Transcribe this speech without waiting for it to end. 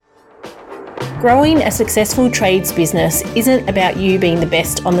Growing a successful trades business isn't about you being the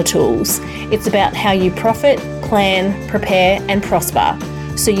best on the tools. It's about how you profit, plan, prepare, and prosper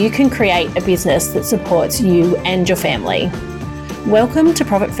so you can create a business that supports you and your family. Welcome to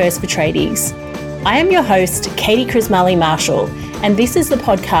Profit First for Tradies. I am your host, Katie Krismali Marshall, and this is the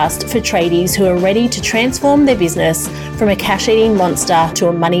podcast for tradies who are ready to transform their business from a cash-eating monster to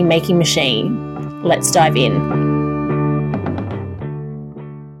a money-making machine. Let's dive in.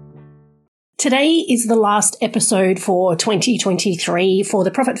 Today is the last episode for 2023 for the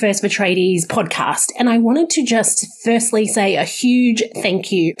Profit First for Tradies podcast. And I wanted to just firstly say a huge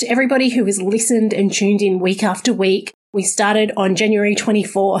thank you to everybody who has listened and tuned in week after week. We started on January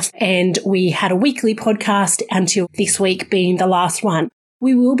 24th and we had a weekly podcast until this week being the last one.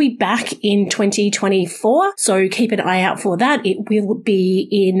 We will be back in 2024, so keep an eye out for that. It will be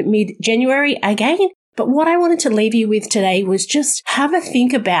in mid-January again. But what I wanted to leave you with today was just have a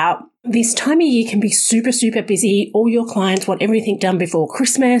think about this time of year can be super, super busy. All your clients want everything done before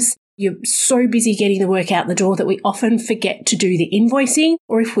Christmas. You're so busy getting the work out the door that we often forget to do the invoicing.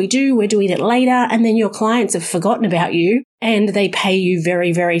 Or if we do, we're doing it later and then your clients have forgotten about you and they pay you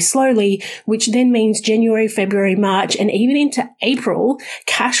very, very slowly, which then means January, February, March, and even into April,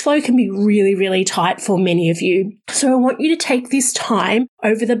 cash flow can be really, really tight for many of you. So I want you to take this time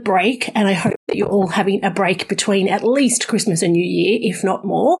over the break, and I hope that you're all having a break between at least Christmas and New Year, if not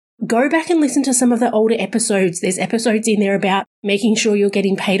more. Go back and listen to some of the older episodes. There's episodes in there about making sure you're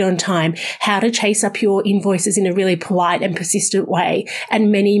getting paid on time, how to chase up your invoices in a really polite and persistent way,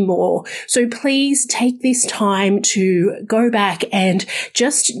 and many more. So please take this time to go back and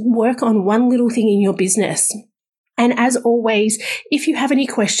just work on one little thing in your business. And as always, if you have any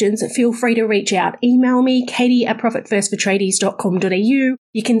questions, feel free to reach out. Email me, katie@profitfirstfortradies.com.au.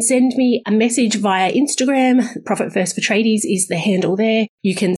 You can send me a message via Instagram. Profit First for Tradies is the handle there.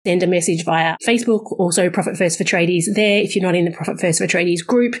 You can send a message via Facebook, also Profit First for Tradies there. If you're not in the Profit First for Tradies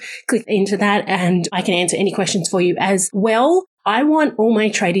group, click into that and I can answer any questions for you as well. I want all my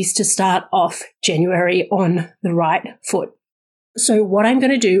tradies to start off January on the right foot. So what I'm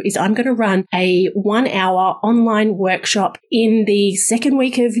going to do is I'm going to run a 1-hour online workshop in the second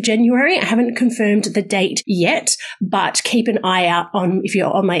week of January. I haven't confirmed the date yet, but keep an eye out if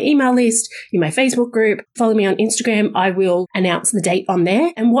you're on my email list, in my Facebook group, follow me on Instagram. I will announce the date on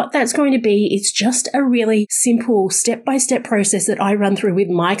there. And what that's going to be is just a really simple step-by-step process that I run through with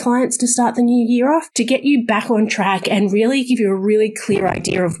my clients to start the new year off to get you back on track and really give you a really clear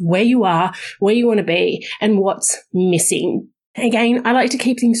idea of where you are, where you want to be, and what's missing. Again, I like to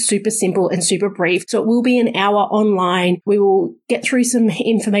keep things super simple and super brief. So it will be an hour online. We will get through some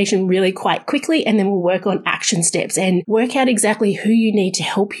information really quite quickly and then we'll work on action steps and work out exactly who you need to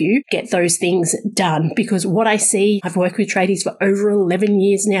help you get those things done. Because what I see, I've worked with tradies for over 11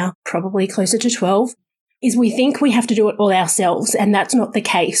 years now, probably closer to 12. Is we think we have to do it all ourselves, and that's not the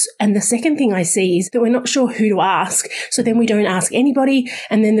case. And the second thing I see is that we're not sure who to ask. So then we don't ask anybody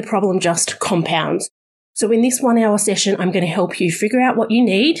and then the problem just compounds. So in this 1-hour session, I'm going to help you figure out what you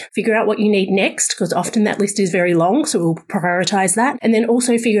need next, because often that list is very long. So we'll prioritize that. And then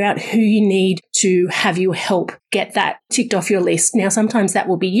also figure out who you need to have you help get that ticked off your list. Now, sometimes that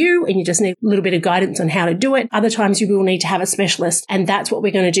will be you and you just need a little bit of guidance on how to do it. Other times you will need to have a specialist, and that's what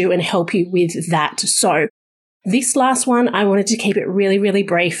we're going to do and help you with that. So this last one, I wanted to keep it really, really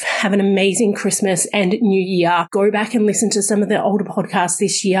brief. Have an amazing Christmas and New Year. Go back and listen to some of the older podcasts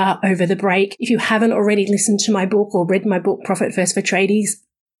this year over the break. If you haven't already listened to my book or read my book, Profit First for Tradies,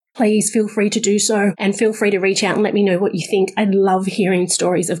 please feel free to do so and feel free to reach out and let me know what you think. I love hearing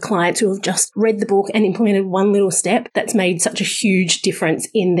stories of clients who have just read the book and implemented one little step that's made such a huge difference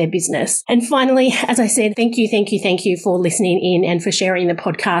in their business. And finally, as I said, thank you for listening in and for sharing the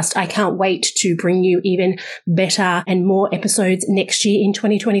podcast. I can't wait to bring you even better and more episodes next year in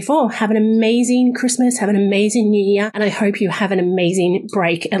 2024. Have an amazing Christmas, have an amazing New Year, and I hope you have an amazing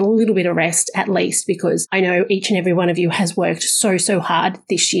break and a little bit of rest at least, because I know each and every one of you has worked so hard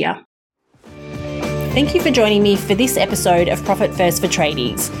this year. Thank you for joining me for this episode of Profit First for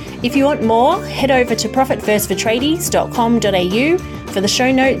Tradies. If you want more, head over to profitfirstfortradies.com.au for the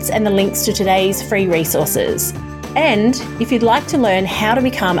show notes and the links to today's free resources. And if you'd like to learn how to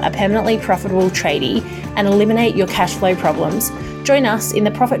become a permanently profitable tradie and eliminate your cash flow problems, join us in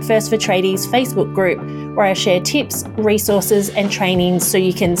the Profit First for Tradies Facebook group, where I share tips, resources, and trainings so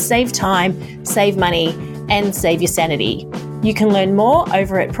you can save time, save money, and save your sanity. You can learn more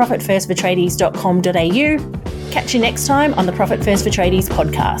over at profitfirstfortradies.com.au. Catch you next time on the Profit First for Tradies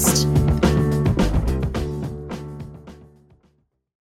podcast.